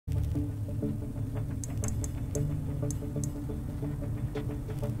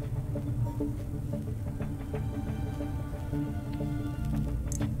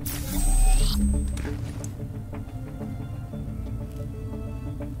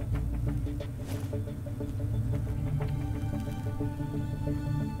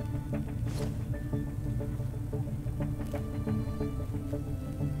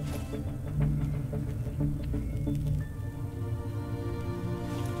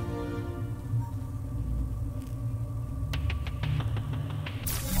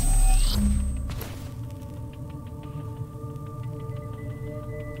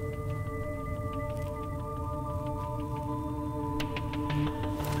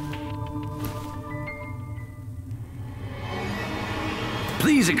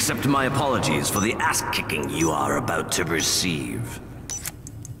Please accept my apologies for the ass-kicking you are about to receive.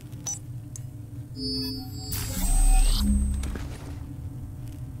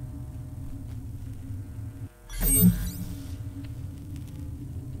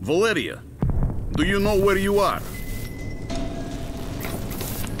 Valeria, do you know where you are?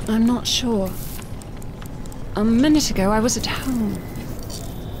 I'm not sure. A minute ago, I was at home.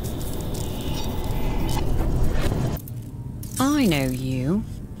 I know you.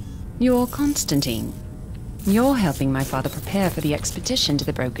 You're Constantine. You're helping my father prepare for the expedition to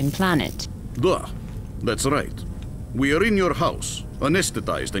the Broken Planet. Duh, that's right. We are in your house,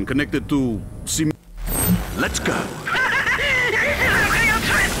 anesthetized and connected to... Let's go.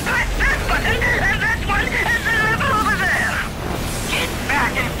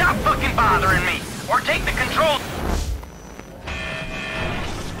 Stop fucking bothering me, or take the control.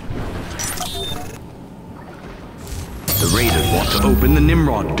 The Raiders want to open the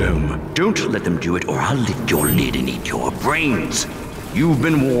Nimrod Dome. Don't let them do it, or I'll lick your lid and eat your brains. You've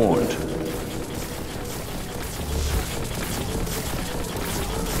been warned.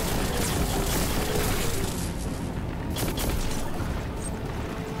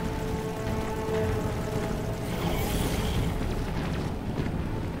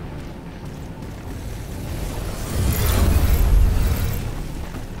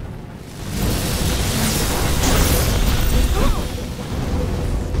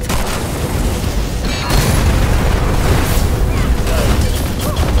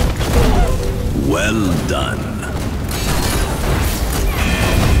 Well done.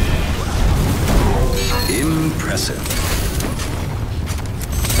 Impressive.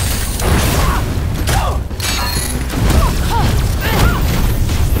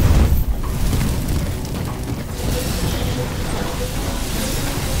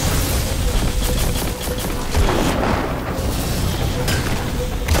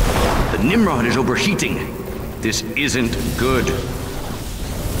 The Nimrod is overheating. This isn't good.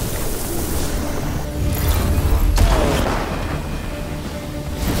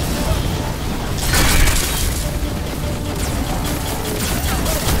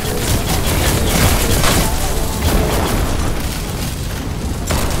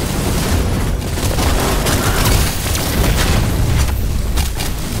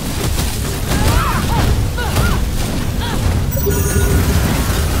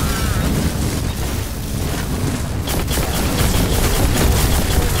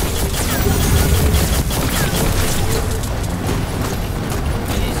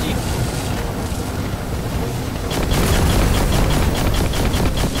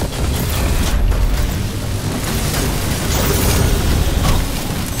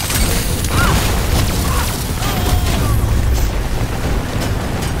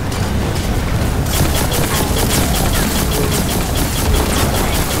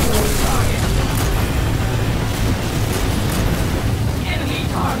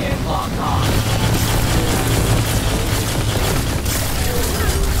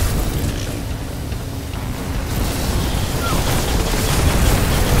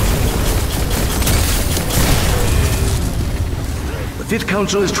 Fifth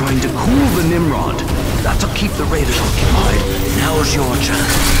Council is trying to cool the Nimrod. That'll keep the Raiders occupied. Now's your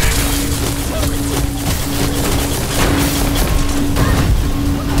chance.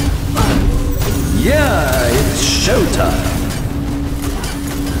 Yeah, it's showtime.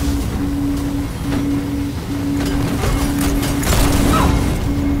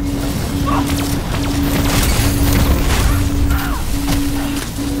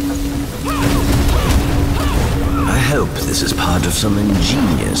 I hope this is part of some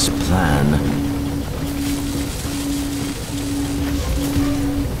ingenious plan.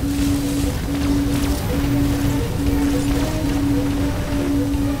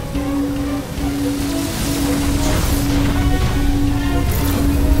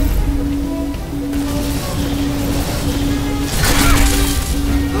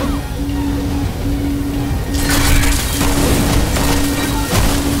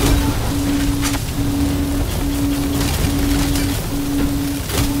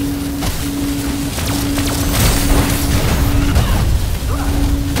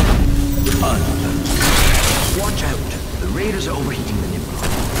 Watch out! The Raiders are overheating the Nimrod.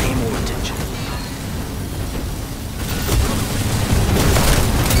 Pay more attention.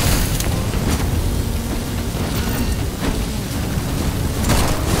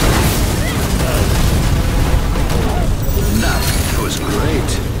 That was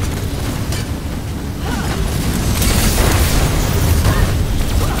great.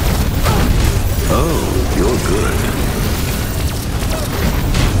 Oh, you're good.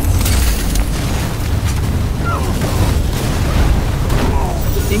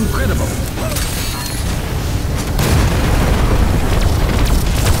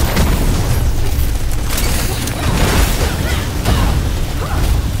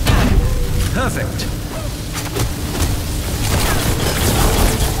 Perfect.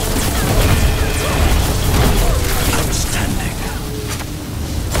 Outstanding.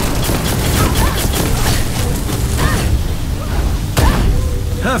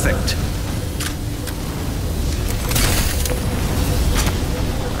 Perfect.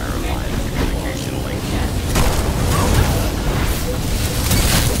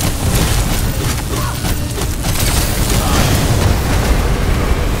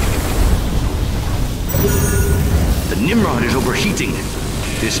 The Nimrod is overheating.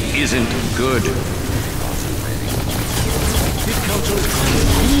 This isn't good. Hit counter is clear.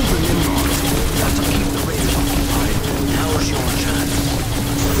 Move the Nimrod. Got to keep the Raiders occupied. Now's your chance.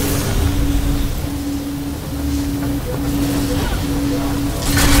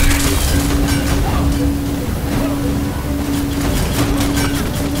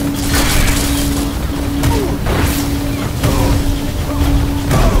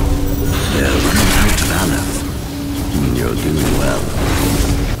 They're running out of Aleph. You're doing well.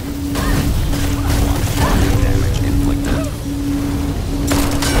 Damage inflicted.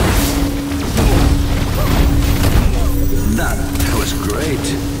 That was great.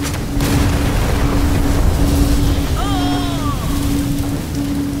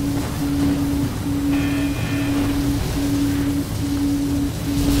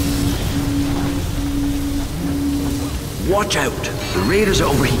 Watch out! The Raiders are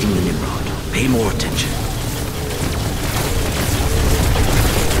overheating the Nimrod. Pay more attention.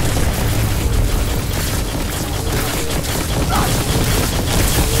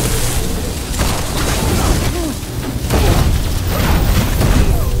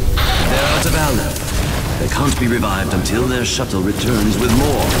 They're out of Aleph. They can't be revived until their shuttle returns with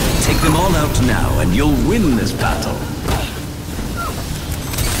more. Take them all out now, and you'll win this battle.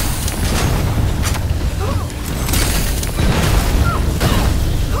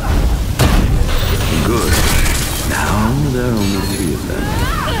 Good. Now there are only 3 of them.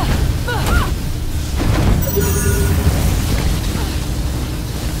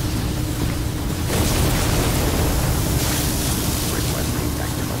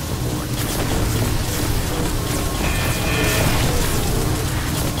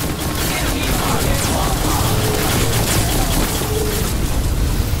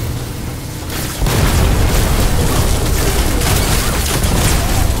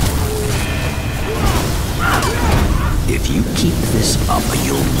 If you keep this up,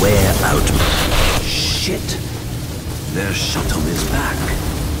 you'll wear out. Shit! Their shuttle is back.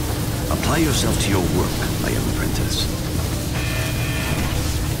 Apply yourself to your work, my young apprentice.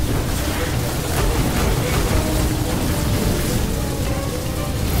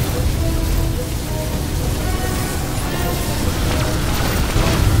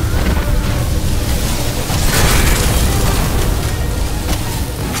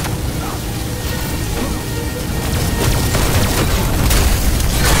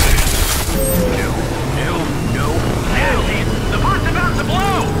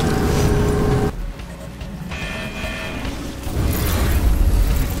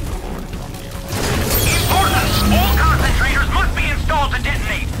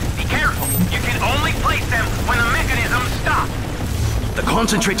 The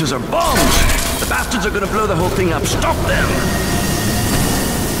concentrators are bombs! The bastards are gonna blow the whole thing up. Stop them!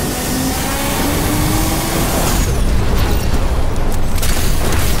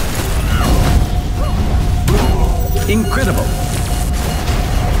 Incredible!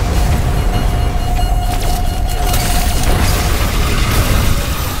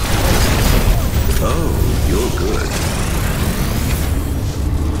 Oh, you're good.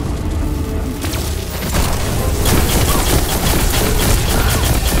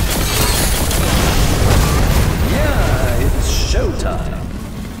 Yeah, it's showtime.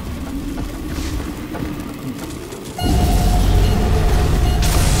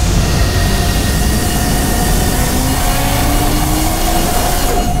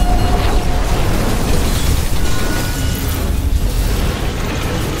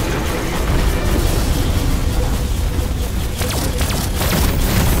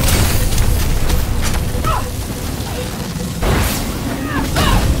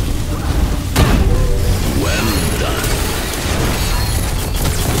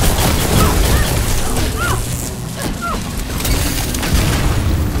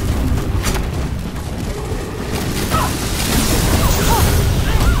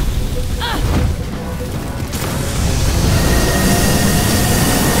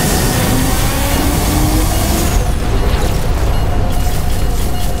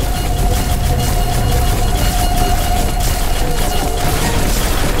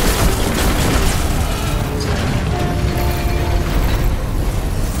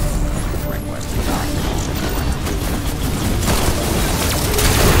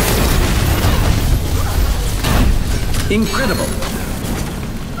 Incredible!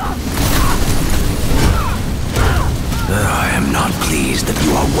 I am not pleased that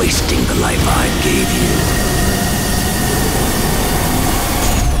you are wasting the life I gave you.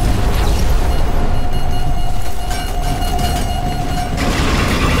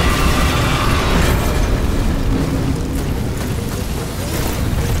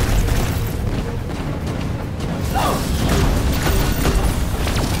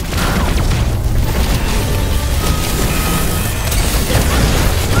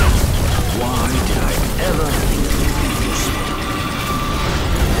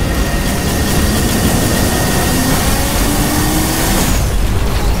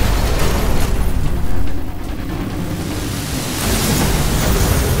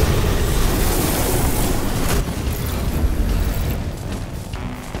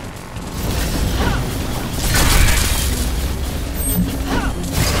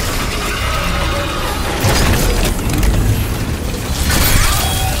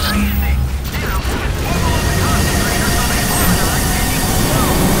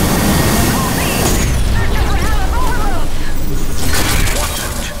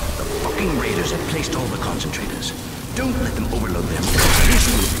 Don't let them overload them. This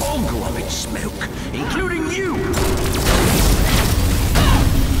will all go up in smoke, including you!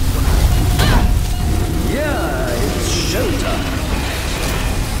 Yeah, it's showtime.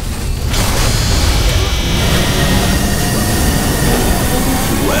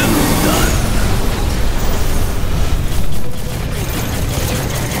 Well done.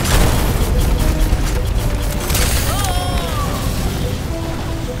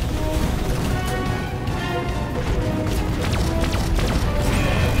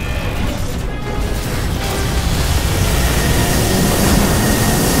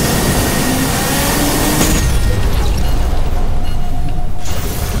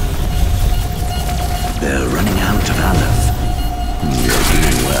 They're running out of Aleph. You're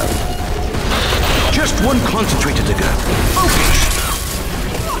doing well. Just one concentrator to go. Focus!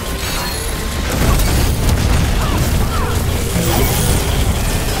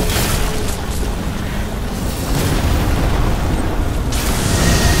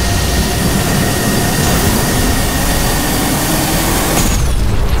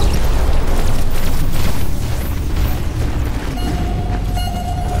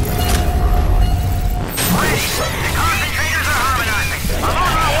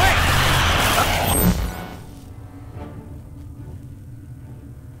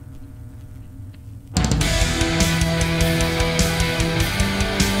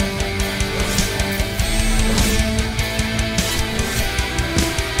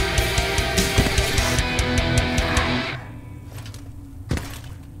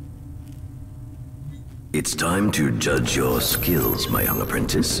 It's time to judge your skills, my young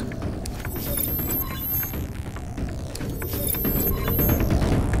apprentice.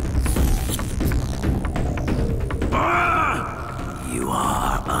 You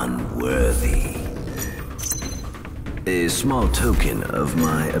are unworthy. A small token of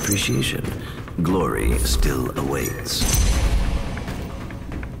my appreciation. Glory still awaits.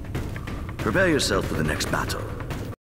 Prepare yourself for the next battle.